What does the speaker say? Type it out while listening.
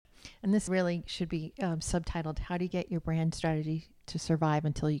And this really should be subtitled, How do you get your brand strategy to survive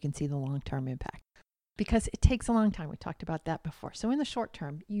until you can see the long-term impact? Because it takes a long time. We talked about that before. So in the short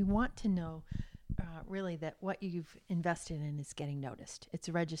term, you want to know really that what you've invested in is getting noticed. It's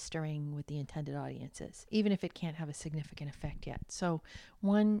registering with the intended audiences, even if it can't have a significant effect yet. So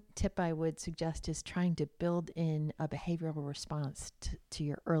one tip I would suggest is trying to build in a behavioral response to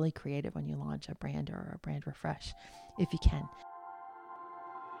your early creative when you launch a brand or a brand refresh, if you can.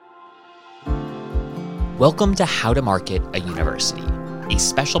 Welcome to How to Market a University, a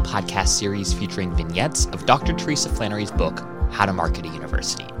special podcast series featuring vignettes of Dr. Teresa Flannery's book, How to Market a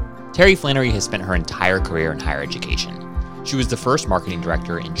University. Terry Flannery has spent her entire career in higher education. She was the first marketing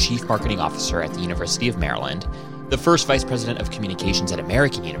director and chief marketing officer at the University of Maryland, the first vice president of communications at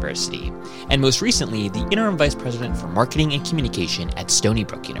American University, and most recently, the interim vice president for marketing and communication at Stony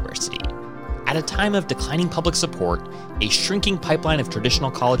Brook University. At a time of declining public support, a shrinking pipeline of traditional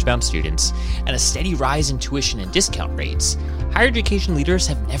college-bound students, and a steady rise in tuition and discount rates, higher education leaders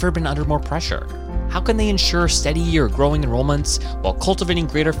have never been under more pressure. How can they ensure steady or growing enrollments while cultivating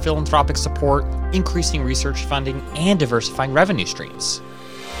greater philanthropic support, increasing research funding, and diversifying revenue streams?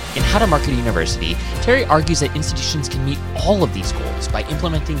 In How to Market a University, Terry argues that institutions can meet all of these goals by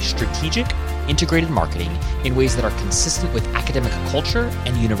implementing strategic, integrated marketing in ways that are consistent with academic culture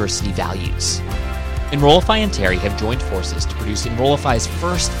and university values. Enrollify and Terry have joined forces to produce Enrollify's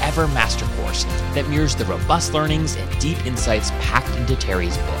first ever master course that mirrors the robust learnings and deep insights packed into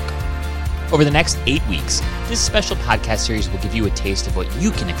Terry's book. Over the next 8 weeks, this special podcast series will give you a taste of what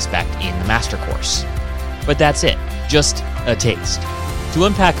you can expect in the master course. But that's it, just a taste. To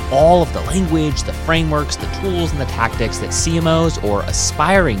unpack all of the language, the frameworks, the tools, and the tactics that CMOs or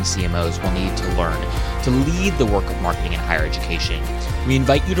aspiring CMOs will need to learn to lead the work of marketing in higher education, we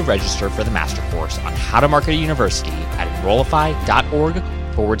invite you to register for the master course on How to Market a University at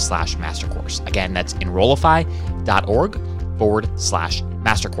enrollify.org/master course. Again, that's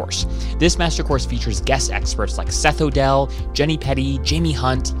enrollify.org/master course. This master course features guest experts like Seth Odell, Jenny Petty, Jamie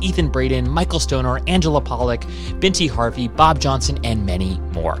Hunt, Ethan Braden, Michael Stoner, Angela Pollock, Binti Harvey, Bob Johnson, and many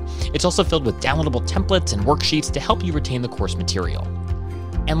more. It's also filled with downloadable templates and worksheets to help you retain the course material.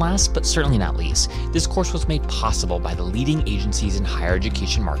 And last but certainly not least, this course was made possible by the leading agencies in higher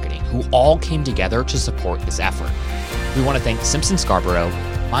education marketing who all came together to support this effort. We want to thank Simpson Scarborough,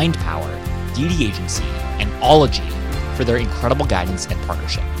 Mind Power, DD Agency, and Ology for their incredible guidance and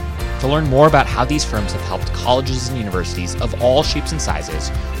partnership. To learn more about how these firms have helped colleges and universities of all shapes and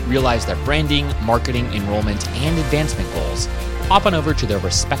sizes realize their branding, marketing, enrollment, and advancement goals, hop on over to their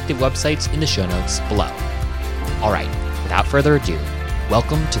respective websites in the show notes below. All right, without further ado,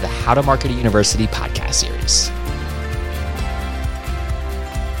 welcome to the How to Market a University podcast series.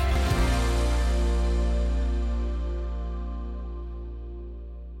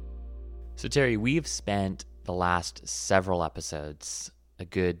 So Terry, we've spent the last several episodes, a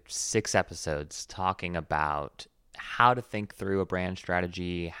good 6 episodes, talking about how to think through a brand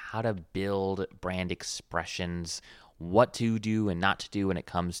strategy, how to build brand expressions, what to do and not to do when it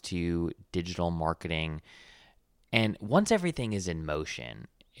comes to digital marketing. And once everything is in motion,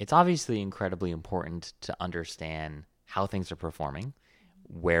 it's obviously incredibly important to understand how things are performing,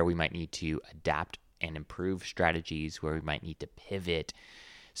 where we might need to adapt and improve strategies, where we might need to pivot.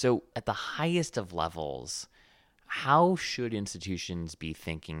 So at the highest of levels, how should institutions be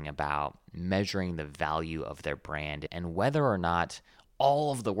thinking about measuring the value of their brand and whether or not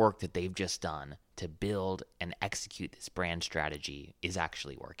all of the work that they've just done to build and execute this brand strategy is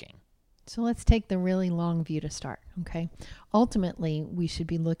actually working? So let's take the really long view to start, okay? Ultimately, we should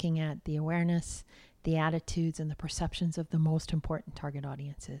be looking at the awareness, the attitudes, and the perceptions of the most important target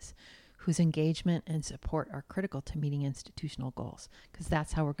audiences whose engagement and support are critical to meeting institutional goals, because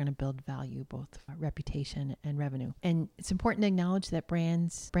that's how we're going to build value, both reputation and revenue. And it's important to acknowledge that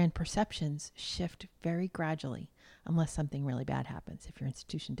brand perceptions shift very gradually unless something really bad happens, if your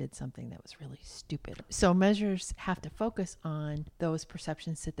institution did something that was really stupid. So measures have to focus on those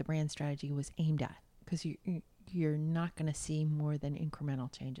perceptions that the brand strategy was aimed at, because you're not going to see more than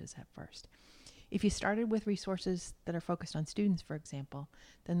incremental changes at first. If you started with resources that are focused on students, for example,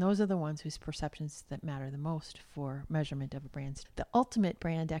 then those are the ones whose perceptions that matter the most for measurement of a brand. The ultimate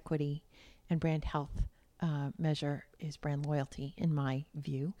brand equity and brand health measure is brand loyalty, in my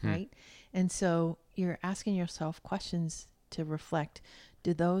view, right? And so you're asking yourself questions to reflect,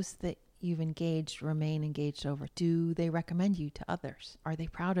 do those that you've engaged remain engaged over? Do they recommend you to others? Are they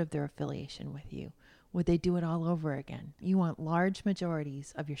proud of their affiliation with you? Would they do it all over again? You want large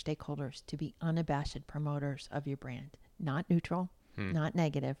majorities of your stakeholders to be unabashed promoters of your brand, not neutral, not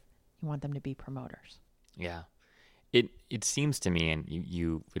negative. You want them to be promoters. Yeah. It seems to me, and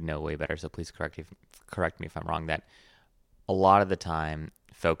you would know way better, so please correct me if I'm wrong, that a lot of the time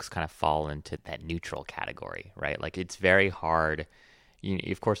folks kind of fall into that neutral category, right? Like it's very hard.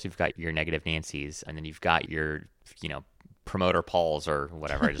 Of course, you've got your negative Nancy's, and then you've got your, promoter Pauls or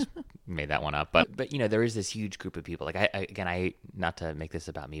whatever. I just made that one up. But there is this huge group of people. Like I not to make this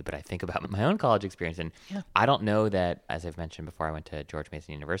about me, but I think about my own college experience, and I don't know that, as I've mentioned before, I went to George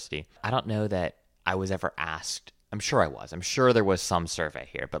Mason University. I don't know that I was ever asked. I'm sure I was. I'm sure there was some survey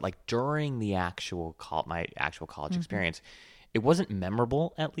here, but like during the my actual college experience, it wasn't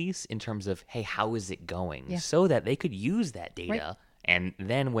memorable, at least in terms of, hey, how is it going? So that they could use that data. Right. And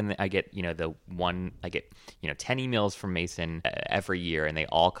then when I get, I get 10 emails from Mason every year, and they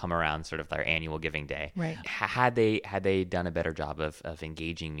all come around sort of their annual giving day. Right. Had they done a better job of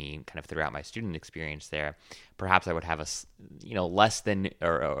engaging me kind of throughout my student experience there, perhaps I would have less than,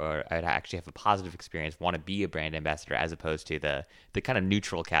 or I'd actually have a positive experience, want to be a brand ambassador, as opposed to the kind of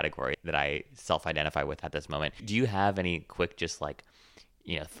neutral category that I self-identify with at this moment. Do you have any quick, just like,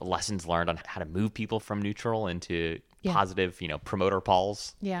 lessons learned on how to move people from neutral into positive, promoter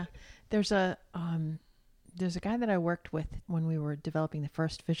Pauls? Yeah. There's a guy that I worked with when we were developing the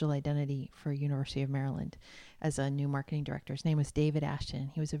first visual identity for University of Maryland as a new marketing director. His name was David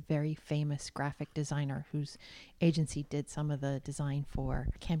Ashton. He was a very famous graphic designer whose agency did some of the design for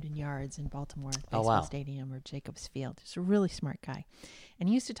Camden Yards in Baltimore, baseball stadium, or Jacobs Field. He's a really smart guy. And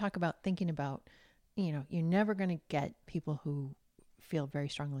he used to talk about thinking about, you're never going to get people who feel very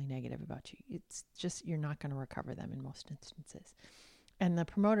strongly negative about you. It's just, you're not going to recover them in most instances. And the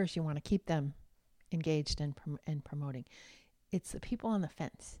promoters, you want to keep them engaged and promoting. It's the people on the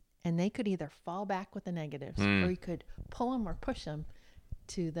fence, and they could either fall back with the negatives or you could pull them or push them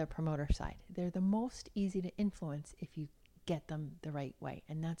to the promoter side. They're the most easy to influence if you get them the right way.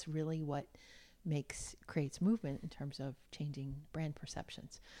 And that's really what creates movement in terms of changing brand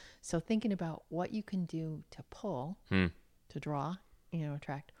perceptions. So thinking about what you can do to pull, to draw,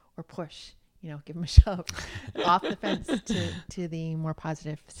 attract, or push, give them a shove off the fence to the more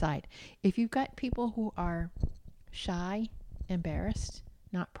positive side. If you've got people who are shy, embarrassed,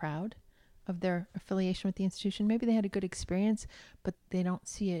 not proud of their affiliation with the institution, maybe they had a good experience, but they don't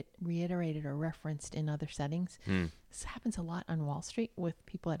see it reiterated or referenced in other settings. This happens a lot on Wall Street with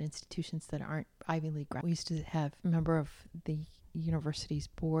people at institutions that aren't Ivy League. We used to have a member of the university's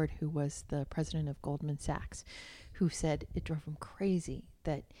board who was the president of Goldman Sachs, who said it drove him crazy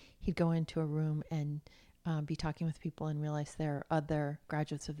that he'd go into a room and be talking with people and realize there are other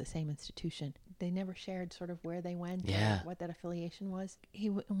graduates of the same institution. They never shared sort of where they went, or what that affiliation was. He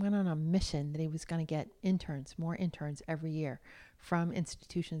went on a mission that he was going to get more interns every year from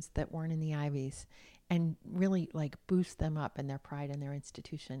institutions that weren't in the Ivies, and really like boost them up in their pride in their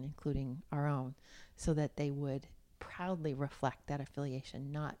institution, including our own, so that they would proudly reflect that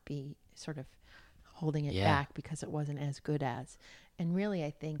affiliation, not be sort of holding it back because it wasn't as good as. And really,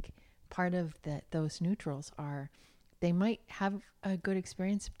 I think part of those neutrals are, they might have a good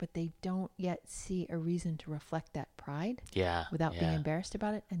experience, but they don't yet see a reason to reflect that pride without being embarrassed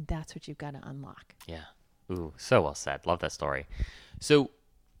about it. And that's what you've got to unlock. Yeah. Ooh, so well said. Love that story. So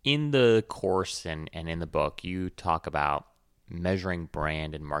in the course and in the book, you talk about measuring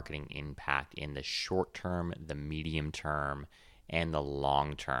brand and marketing impact in the short term, the medium term, and the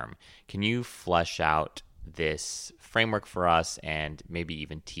long term. Can you flesh out this framework for us and maybe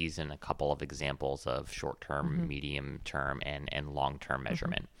even tease in a couple of examples of short-term, medium-term, and long-term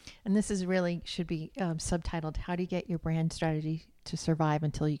measurement? And this is really should be subtitled, How do you get your brand strategy to survive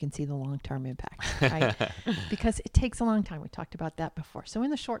until you can see the long-term impact, right? Because it takes a long time. We talked about that before. So in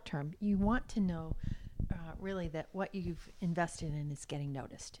the short term, you want to know really that what you've invested in is getting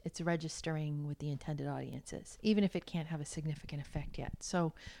noticed. It's registering with the intended audiences, even if it can't have a significant effect yet.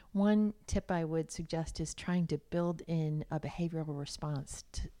 So one tip I would suggest is trying to build in a behavioral response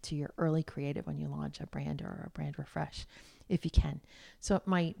to your early creative when you launch a brand or a brand refresh, if you can. So it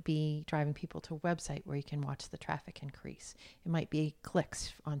might be driving people to a website where you can watch the traffic increase. It might be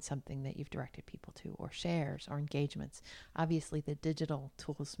clicks on something that you've directed people to, or shares or engagements. Obviously, the digital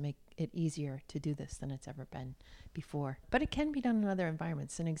tools make it easier to do this than it's ever been before. But it can be done in other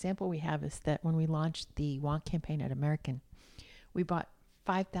environments. An example we have is that when we launched the Wonk campaign at American, we bought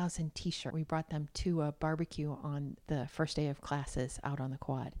 5,000 t-shirts. We brought them to a barbecue on the first day of classes out on the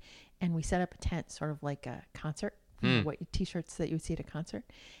quad. And we set up a tent, sort of like a concert. What t-shirts that you would see at a concert,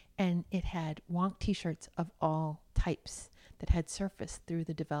 and it had Wonk t-shirts of all types that had surfaced through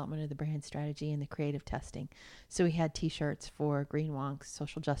the development of the brand strategy and the creative testing. So we had t-shirts for green wonks,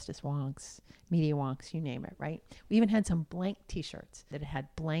 social justice wonks, media wonks, you name it, right? We even had some blank t-shirts that had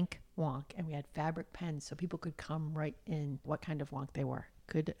blank wonk, and we had fabric pens so people could come right in what kind of wonk they were.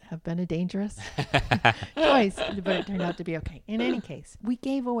 Could have been a dangerous choice, but it turned out to be okay. In any case, we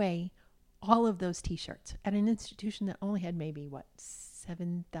gave away all of those t-shirts at an institution that only had maybe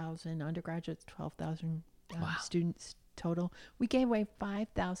 7,000 undergraduates, 12,000 Wow. students total. We gave away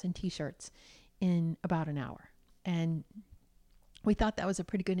 5,000 t-shirts in about an hour. And we thought that was a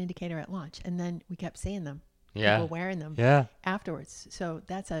pretty good indicator at launch. And then we kept seeing them, people wearing them afterwards. So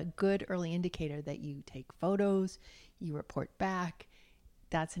that's a good early indicator that you take photos, you report back.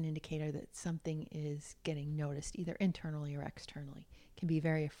 That's an indicator that something is getting noticed either internally or externally. Can be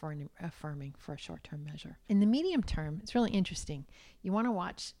very affirming for a short-term measure. In the medium term, it's really interesting. You want to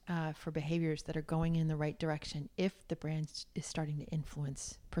watch for behaviors that are going in the right direction if the brand is starting to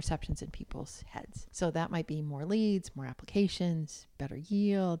influence perceptions in people's heads. So that might be more leads, more applications, better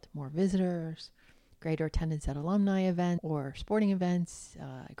yield, more visitors, greater attendance at alumni events or sporting events,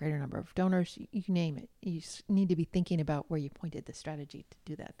 a greater number of donors, you name it. You need to be thinking about where you pointed the strategy to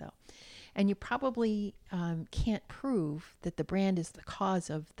do that, though. And you probably can't prove that the brand is the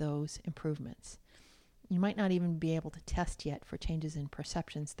cause of those improvements. You might not even be able to test yet for changes in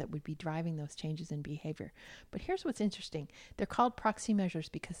perceptions that would be driving those changes in behavior. But here's what's interesting. They're called proxy measures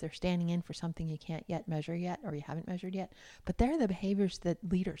because they're standing in for something you can't yet measure yet, or you haven't measured yet. But they're the behaviors that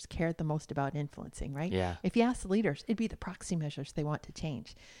leaders care the most about influencing, right? Yeah. If you ask the leaders, it'd be the proxy measures they want to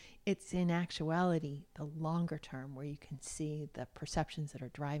change. It's in actuality the longer term where you can see the perceptions that are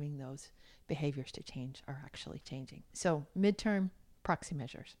driving those behaviors to change are actually changing. So midterm, proxy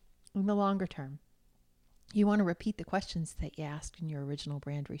measures. In the longer term, you want to repeat the questions that you asked in your original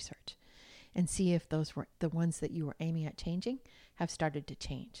brand research and see if those were the ones that you were aiming at changing have started to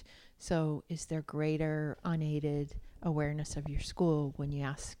change. So is there greater unaided awareness of your school when you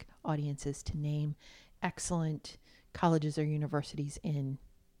ask audiences to name excellent colleges or universities in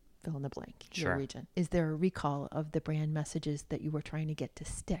fill in the blank, your region? Is there a recall of the brand messages that you were trying to get to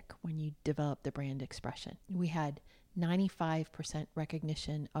stick when you developed the brand expression? We had 95%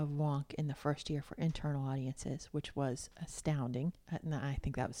 recognition of wonk in the first year for internal audiences, which was astounding. And I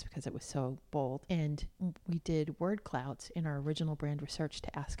think that was because it was so bold. And we did word clouds in our original brand research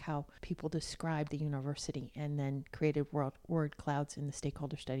to ask how people describe the university, and then created word clouds in the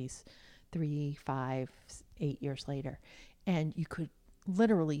stakeholder studies 3, 5, 8 years later. And you could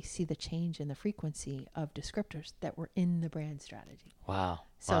literally see the change in the frequency of descriptors that were in the brand strategy. Wow.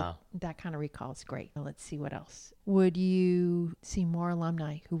 So that kind of recall is great. Now let's see what else. Would you see more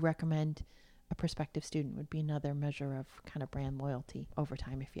alumni who recommend a prospective student? Would be another measure of kind of brand loyalty over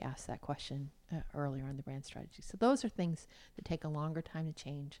time if you ask that question earlier in the brand strategy. So those are things that take a longer time to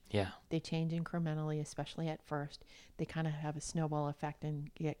change. Yeah. They change incrementally, especially at first. They kind of have a snowball effect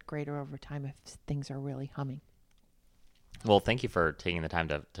and get greater over time if things are really humming. Well, thank you for taking the time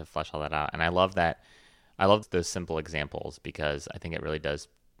to flesh all that out. And I love that. I love those simple examples because I think it really does,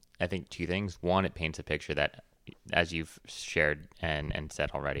 I think, two things. One, it paints a picture that, as you've shared and said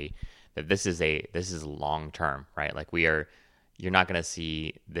already, that this is long term, right? Like you're not going to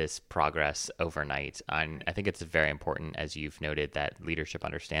see this progress overnight. And I think it's very important, as you've noted, that leadership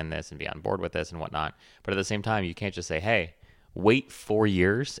understand this and be on board with this and whatnot. But at the same time, you can't just say, hey, wait 4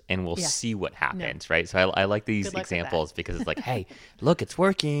 years and we'll see what happens, right? So I like these examples because it's like, hey, look, it's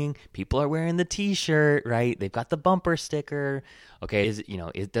working. People are wearing the t-shirt, right? They've got the bumper sticker. Okay,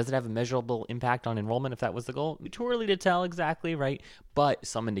 does it have a measurable impact on enrollment if that was the goal? Too early to tell exactly, right? But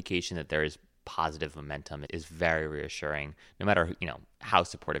some indication that there is positive momentum is very reassuring, no matter how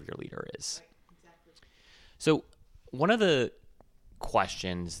supportive your leader is. Right, exactly. So one of the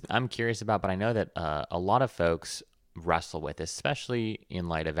questions I'm curious about, but I know that a lot of folks wrestle with, especially in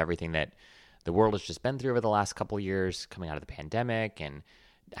light of everything that the world has just been through over the last couple of years coming out of the pandemic, and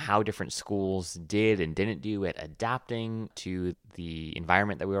how different schools did and didn't do at adapting to the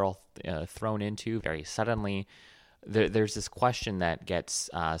environment that we were all thrown into very suddenly. There's this question that gets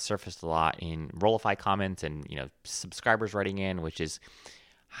surfaced a lot in Rollify comments and subscribers writing in, which is,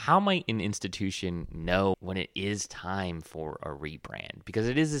 how might an institution know when it is time for a rebrand? Because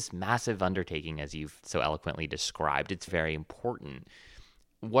it is this massive undertaking, as you've so eloquently described. It's very important.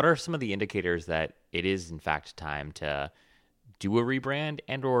 What are some of the indicators that it is, in fact, time to do a rebrand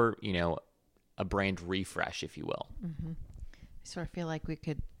and or, a brand refresh, if you will? Mm-hmm. I sort of feel like we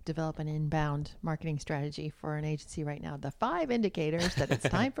could develop an inbound marketing strategy for an agency right now. The 5 indicators that it's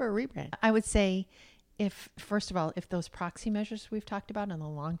time for a rebrand. I would say, first of all, if those proxy measures we've talked about and the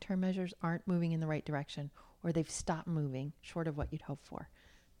long-term measures aren't moving in the right direction, or they've stopped moving short of what you'd hope for,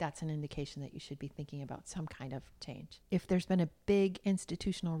 that's an indication that you should be thinking about some kind of change. If there's been a big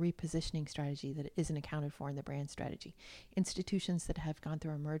institutional repositioning strategy that isn't accounted for in the brand strategy, institutions that have gone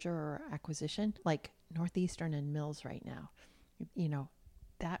through a merger or acquisition, like Northeastern and Mills right now,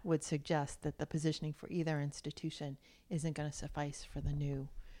 that would suggest that the positioning for either institution isn't going to suffice for the new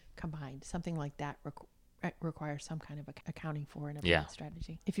combined. Something like that requires some kind of accounting for in a brand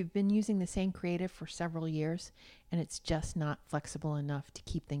strategy. If you've been using the same creative for several years and it's just not flexible enough to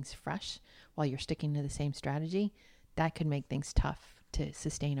keep things fresh while you're sticking to the same strategy, that could make things tough to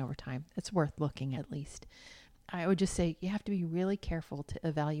sustain over time. It's worth looking at least. I would just say you have to be really careful to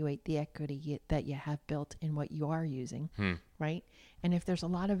evaluate the equity that you have built in what you are using, right? And if there's a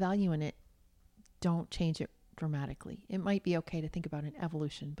lot of value in it, don't change it dramatically. It might be okay to think about an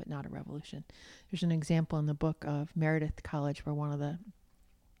evolution, but not a revolution. There's an example in the book of Meredith College where one of the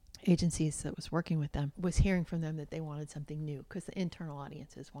agencies that was working with them was hearing from them that they wanted something new because the internal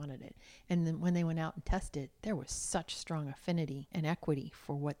audiences wanted it. And then when they went out and tested, there was such strong affinity and equity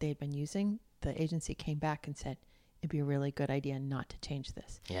for what they'd been using. The agency came back and said, it'd be a really good idea not to change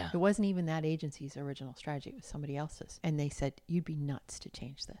this. Yeah. It wasn't even that agency's original strategy. It was somebody else's. And they said, you'd be nuts to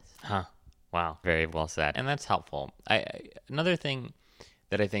change this. Huh. Wow. Very well said. And that's helpful. Another thing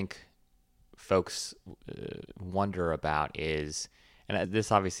that I think folks wonder about is, and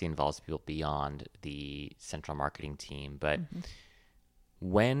this obviously involves people beyond the central marketing team, but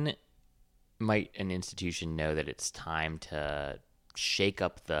when might an institution know that it's time to shake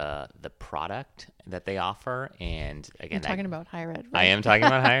up the product that they offer? And again, you're talking about higher ed, right? I am talking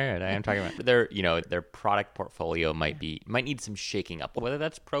about higher ed. I am talking about their product portfolio might need some shaking up, whether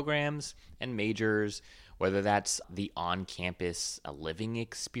that's programs and majors, whether that's the on-campus living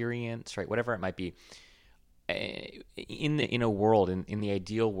experience, right? Whatever it might be. In the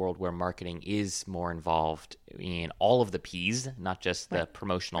ideal world where marketing is more involved in all of the P's, not just the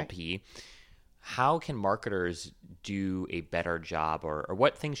promotional P, how can marketers do a better job, or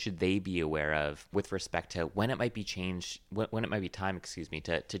what things should they be aware of with respect to when it might be when it might be time,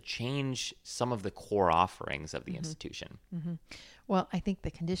 to change some of the core offerings of the institution? Well, I think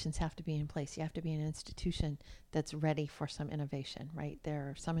the conditions have to be in place. You have to be an institution that's ready for some innovation, right? There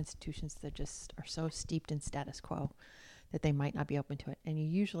are some institutions that just are so steeped in status quo that they might not be open to it. And you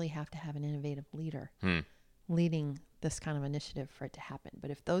usually have to have an innovative leader leading this kind of initiative for it to happen. But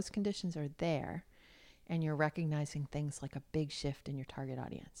if those conditions are there and you're recognizing things like a big shift in your target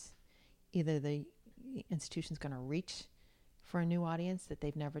audience, either the institution's going to reach for a new audience that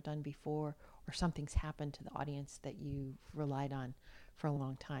they've never done before, or something's happened to the audience that you've relied on for a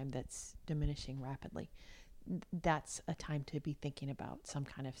long time that's diminishing rapidly, that's a time to be thinking about some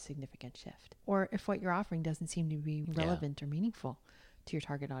kind of significant shift. Or if what you're offering doesn't seem to be relevant or meaningful to your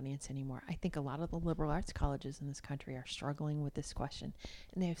target audience anymore. I think a lot of the liberal arts colleges in this country are struggling with this question,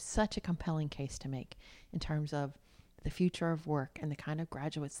 and they have such a compelling case to make in terms of the future of work and the kind of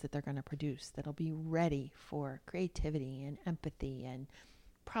graduates that they're going to produce that'll be ready for creativity and empathy and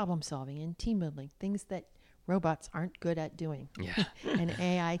problem solving and team building, things that robots aren't good at doing and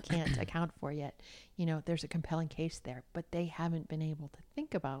AI can't account for yet. There's a compelling case there, but they haven't been able to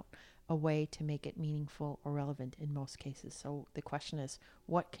think about a way to make it meaningful or relevant in most cases. So the question is,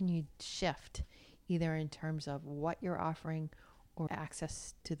 what can you shift either in terms of what you're offering or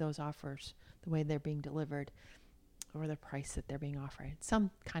access to those offers, the way they're being delivered, or the price that they're being offered?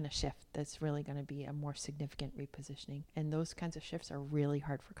 Some kind of shift that's really going to be a more significant repositioning. And those kinds of shifts are really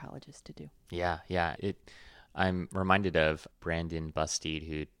hard for colleges to do. Yeah. I'm reminded of Brandon Bustede,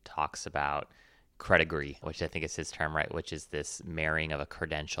 who talks about credigree, which I think is his term, right? Which is this marrying of a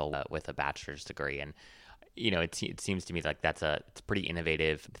credential with a bachelor's degree. And, it seems to me like it's pretty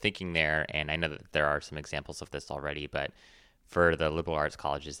innovative thinking there. And I know that there are some examples of this already, but for the liberal arts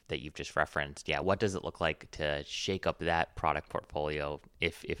colleges that you've just referenced, what does it look like to shake up that product portfolio,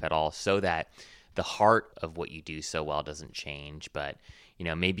 if at all, so that the heart of what you do so well doesn't change, but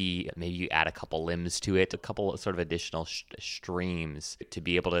maybe you add a couple limbs to it, a couple of sort of additional streams to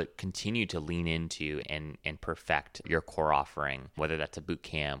be able to continue to lean into and perfect your core offering, whether that's a boot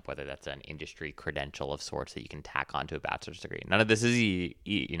camp, whether that's an industry credential of sorts that you can tack onto a bachelor's degree. None of this is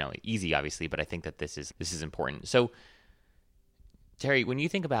easy, obviously, but I think that this is important. So, Terry, when you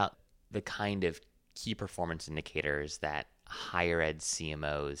think about the kind of key performance indicators that higher ed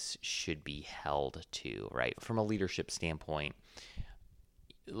CMOs should be held to, right, from a leadership standpoint,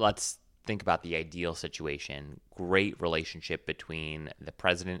 let's think about the ideal situation. Great relationship between the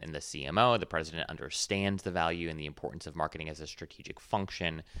president and the CMO. The president understands the value and the importance of marketing as a strategic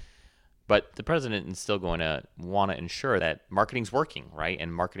function, But the president is still going to want to ensure that marketing's working, right?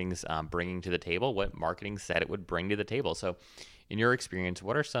 And marketing's bringing to the table what marketing said it would bring to the table. So in your experience,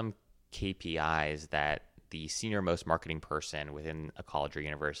 what are some KPIs that the senior most marketing person within a college or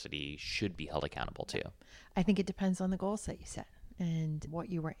university should be held accountable to? I think it depends on the goals that you set and what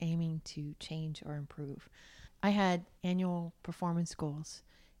you were aiming to change or improve. I had annual performance goals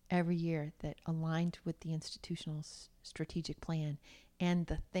every year that aligned with the institutional strategic plan and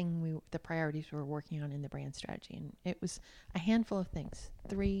the priorities we were working on in the brand strategy. And it was a handful of things,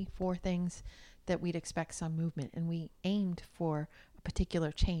 3-4 things that we'd expect some movement. And we aimed for a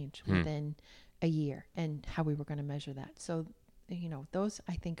particular change within a year and how we were going to measure that. So, those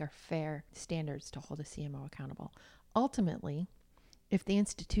I think are fair standards to hold a CMO accountable. Ultimately, if the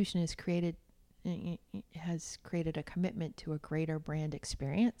institution has created a commitment to a greater brand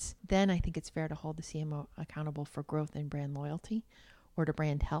experience, then I think it's fair to hold the CMO accountable for growth and brand loyalty or to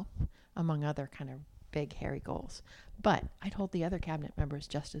brand health, among other kind of big, hairy goals. But I'd hold the other cabinet members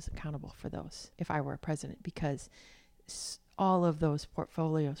just as accountable for those if I were a president, because all of those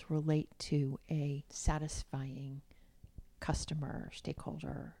portfolios relate to a satisfying customer,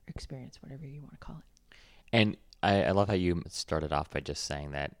 stakeholder experience, whatever you want to call it. And I love how you started off by just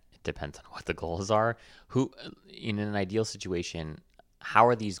saying that it depends on what the goals are. Who, in an ideal situation, how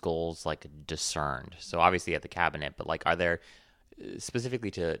are these goals discerned? So obviously at the cabinet, but are there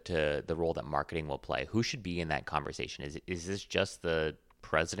specifically to the role that marketing will play? Who should be in that conversation? Is this just the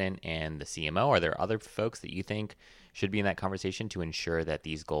president and the CMO? Are there other folks that you think should be in that conversation to ensure that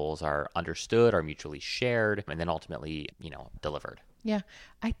these goals are understood, are mutually shared, and then ultimately, delivered? Yeah,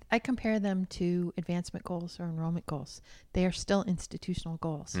 I compare them to advancement goals or enrollment goals. They are still institutional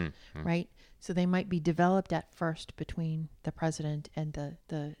goals, right? So they might be developed at first between the president and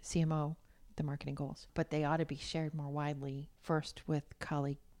the CMO, the marketing goals, but they ought to be shared more widely, first with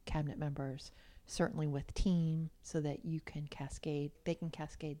colleague cabinet members, certainly with team, so that they can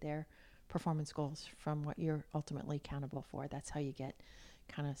cascade their performance goals from what you're ultimately accountable for. That's how you get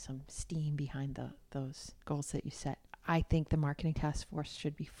kind of some steam behind those goals that you set. I think the marketing task force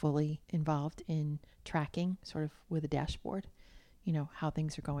should be fully involved in tracking, sort of with a dashboard, how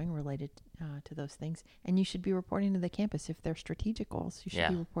things are going related to those things. And you should be reporting to the campus. If they're strategic goals, you should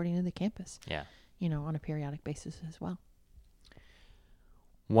be reporting to the campus, on a periodic basis as well.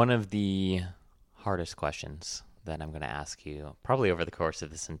 One of the hardest questions that I'm going to ask you, probably over the course of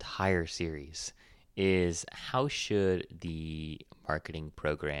this entire series, is how should the marketing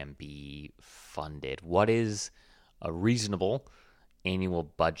program be funded? What is a reasonable annual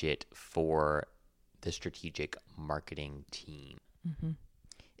budget for the strategic marketing team? Mm-hmm.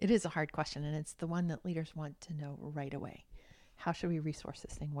 It is a hard question, and it's the one that leaders want to know right away. How should we resource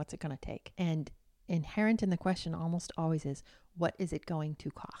this thing? What's it going to take? And inherent in the question almost always is, what is it going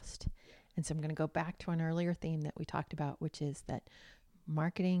to cost? And so I'm going to go back to an earlier theme that we talked about, which is that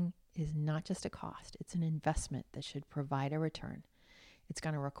marketing is not just a cost. It's an investment that should provide a return. It's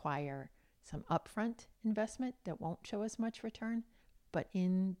going to require some upfront investment that won't show as much return, but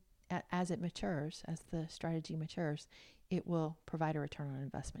as it matures, as the strategy matures, it will provide a return on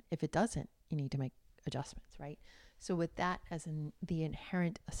investment. If it doesn't, you need to make adjustments, right? So with that as the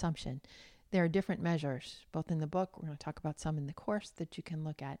inherent assumption, there are different measures, both in the book, we're going to talk about some in the course that you can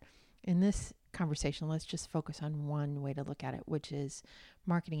look at. In this conversation, let's just focus on one way to look at it, which is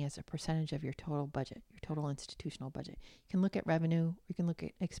marketing as a percentage of your total budget, your total institutional budget. You can look at revenue, you can look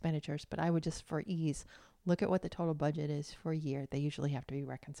at expenditures, but I would just, for ease, look at what the total budget is for a year. They usually have to be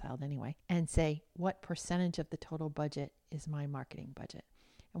reconciled anyway, and say, what percentage of the total budget is my marketing budget?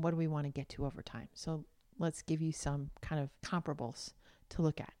 And what do we want to get to over time? So let's give you some kind of comparables to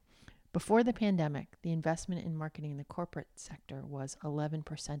look at. Before the pandemic, the investment in marketing in the corporate sector was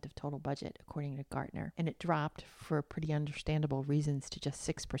 11% of total budget, according to Gartner, and it dropped for pretty understandable reasons to just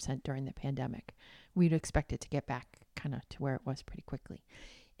 6% during the pandemic. We'd expect it to get back kind of to where it was pretty quickly.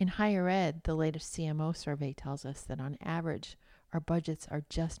 In higher ed, the latest CMO survey tells us that on average, our budgets are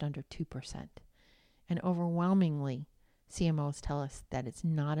just under 2%. And overwhelmingly, CMOs tell us that it's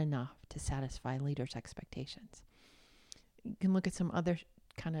not enough to satisfy leaders' expectations. You can look at some other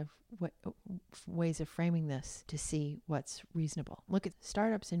kind of ways of framing this to see what's reasonable. Look at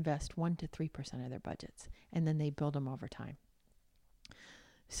startups invest 1% to 3% of their budgets, and then they build them over time.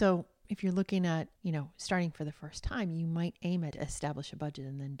 So if you're looking at, starting for the first time, you might aim at establish a budget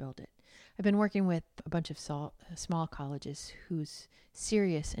and then build it. I've been working with a bunch of small colleges whose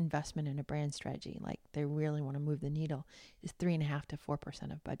serious investment in a brand strategy, like they really want to move the needle, is 3.5% to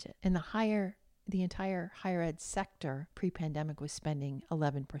 4% of budget. And the entire higher ed sector pre-pandemic was spending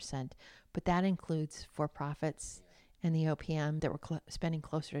 11%, but that includes for-profits and the OPM that were spending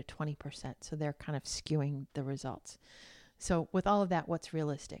closer to 20%. So they're kind of skewing the results. So with all of that, what's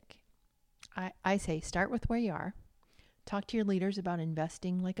realistic? I say start with where you are. Talk to your leaders about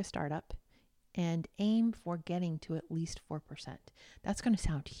investing like a startup and aim for getting to at least 4%. That's going to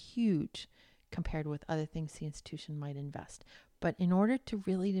sound huge compared with other things the institution might invest. But in order to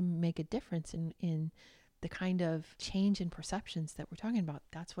really to make a difference in the kind of change in perceptions that we're talking about,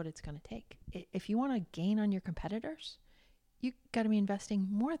 that's what it's going to take. If you want to gain on your competitors, you got to be investing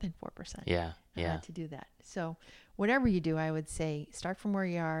more than 4% to do that. So whatever you do, I would say start from where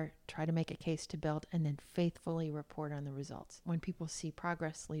you are, try to make a case to build, and then faithfully report on the results. When people see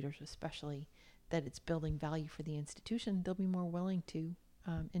progress, leaders especially, that it's building value for the institution, they'll be more willing to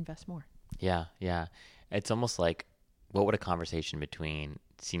invest more. Yeah. It's almost like, what would a conversation between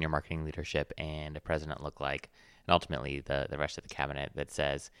senior marketing leadership and a president look like? And ultimately the rest of the cabinet that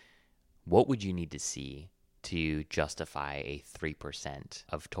says, what would you need to see to justify a 3%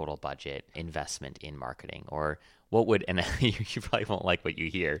 of total budget investment in marketing? Or what would, and you probably won't like what you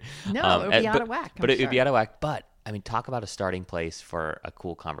hear. No, it would be out of whack. But it would be out of whack. But I mean, talk about a starting place for a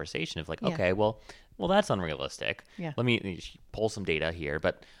cool conversation of like, okay, well, that's unrealistic. Yeah. Let me pull some data here.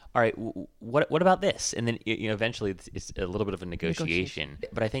 But all right, what about this? And then eventually it's a little bit of a negotiation.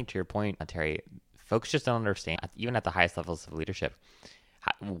 But I think to your point, Terry, folks just don't understand, even at the highest levels of leadership,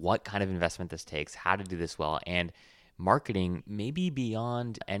 what kind of investment this takes, how to do this well. And marketing, maybe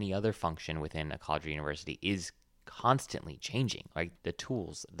beyond any other function within a college or university, is constantly changing. Like the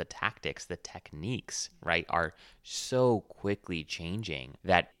tools, the tactics, the techniques, right, are so quickly changing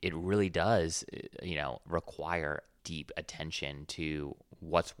that it really does, require deep attention to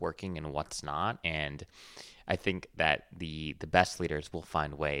what's working and what's not. And I think that the best leaders will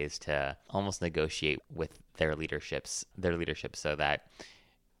find ways to almost negotiate with their leadership so that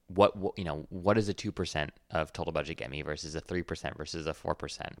what does a 2% of total budget get me versus a 3% versus a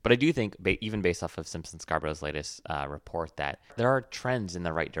 4%. But I do think, even based off of Simpson Scarborough's latest report, that there are trends in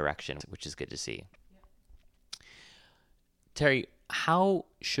the right direction, which is good to see. Yeah. Terry, how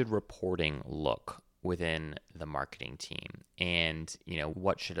should reporting look within the marketing team? And,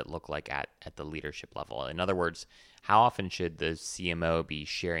 what should it look like at the leadership level? In other words, how often should the CMO be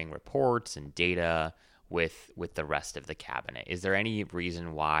sharing reports and data with the rest of the cabinet? Is there any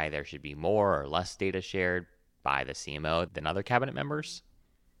reason why there should be more or less data shared by the CMO than other cabinet members?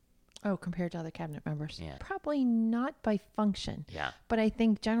 Oh, compared to other cabinet members? Yeah. Probably not by function. Yeah. But I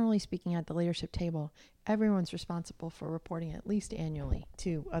think generally speaking at the leadership table, everyone's responsible for reporting at least annually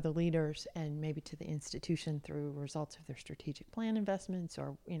to other leaders and maybe to the institution through results of their strategic plan investments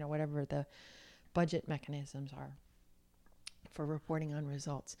or, whatever the budget mechanisms are for reporting on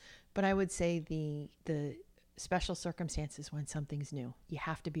results. But I would say the special circumstances when something's new, you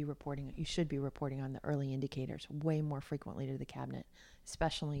should be reporting on the early indicators way more frequently to the cabinet,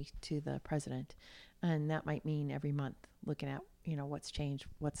 especially to the president. And that might mean every month looking at, what's changed,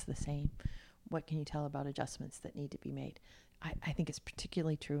 what's the same, what can you tell about adjustments that need to be made. I think it's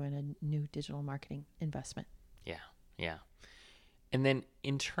particularly true in a new digital marketing investment. Yeah. And then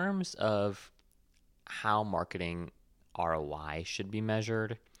in terms of how marketing ROI should be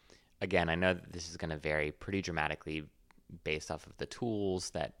measured, again, I know that this is going to vary pretty dramatically based off of the tools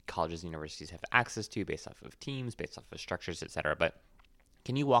that colleges and universities have access to, based off of teams, based off of structures, et cetera. But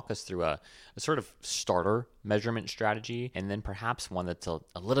can you walk us through a sort of starter measurement strategy, and then perhaps one that's a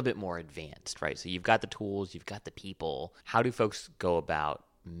little bit more advanced, right? So you've got the tools, you've got the people. How do folks go about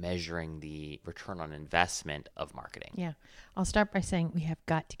measuring the return on investment of marketing? Yeah. I'll start by saying we have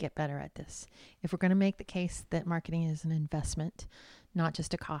got to get better at this. If we're going to make the case that marketing is an investment, not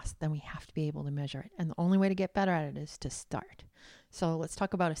just a cost, then we have to be able to measure it. And the only way to get better at it is to start. So let's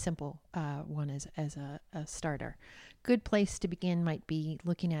talk about a simple one as a starter. Good place to begin might be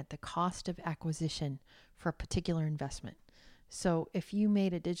looking at the cost of acquisition for a particular investment. So if you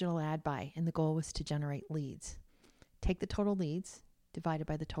made a digital ad buy and the goal was to generate leads, take the total leads divided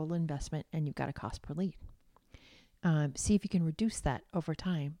by the total investment, and you've got a cost per lead. See if you can reduce that over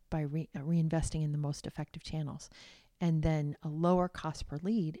time by reinvesting in the most effective channels. And then a lower cost per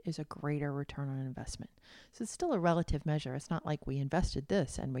lead is a greater return on investment. So it's still a relative measure. It's not like we invested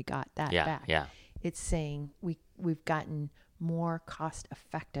this and we got that back. Yeah. It's saying we've gotten more cost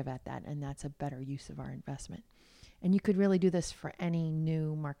effective at that, and that's a better use of our investment. And you could really do this for any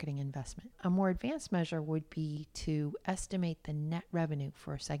new marketing investment. A more advanced measure would be to estimate the net revenue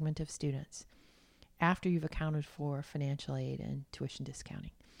for a segment of students after you've accounted for financial aid and tuition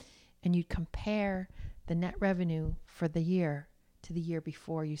discounting. And you'd compare the net revenue for the year to the year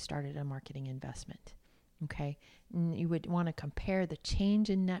before you started a marketing investment. Okay? And you would want to compare the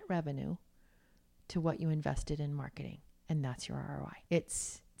change in net revenue to what you invested in marketing. And that's your ROI. It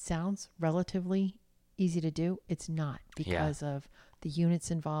sounds relatively easy to do. It's not, because of the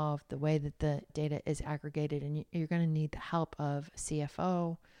units involved, the way that the data is aggregated, and you're going to need the help of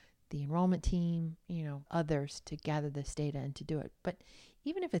CFO, the enrollment team, others to gather this data and to do it. But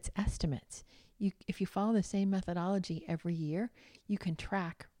even if it's estimates, if you follow the same methodology every year, you can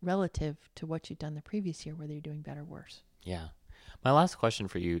track relative to what you've done the previous year, whether you're doing better or worse. Yeah. My last question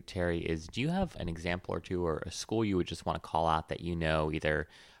for you, Terry, is do you have an example or two or a school you would just want to call out that either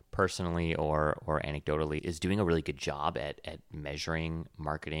personally or anecdotally is doing a really good job at measuring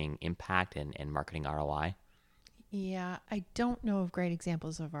marketing impact and marketing ROI? Yeah, I don't know of great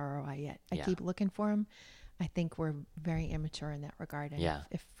examples of ROI yet. I keep looking for them. I think we're very immature in that regard. And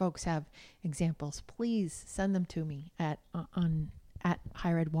if folks have examples, please send them to me at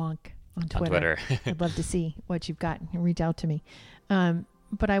HighRedWonk on Twitter. I'd love to see what you've got and reach out to me.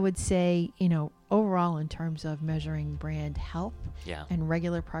 But I would say, overall, in terms of measuring brand health and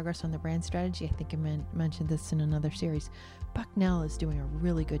regular progress on the brand strategy, I think I mentioned this in another series. Bucknell is doing a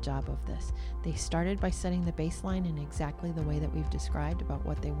really good job of this. They started by setting the baseline in exactly the way that we've described about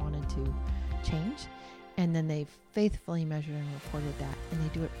what they wanted to change. And then they've faithfully measured and reported that. And they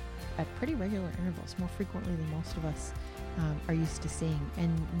do it at pretty regular intervals, more frequently than most of us are used to seeing.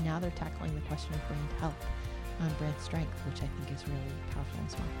 And now they're tackling the question of brand health on brand strength, which I think is really powerful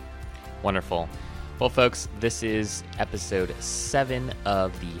as well. Wonderful. Well, folks, this is episode 7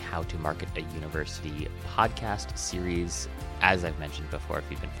 of the How to Market a University podcast series. As I've mentioned before,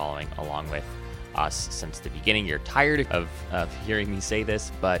 if you've been following along with us since the beginning, you're tired of hearing me say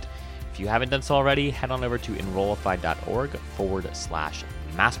this, but if you haven't done so already, head on over to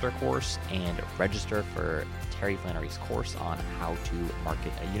enrollify.org/master course and register for Terry Flannery's course on how to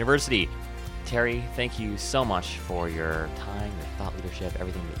market a university. Terry, thank you so much for your time, your thought leadership,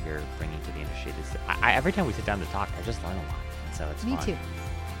 everything that you're bringing to the industry. Every time we sit down to talk, I just learn a lot. So it's Me fun. too.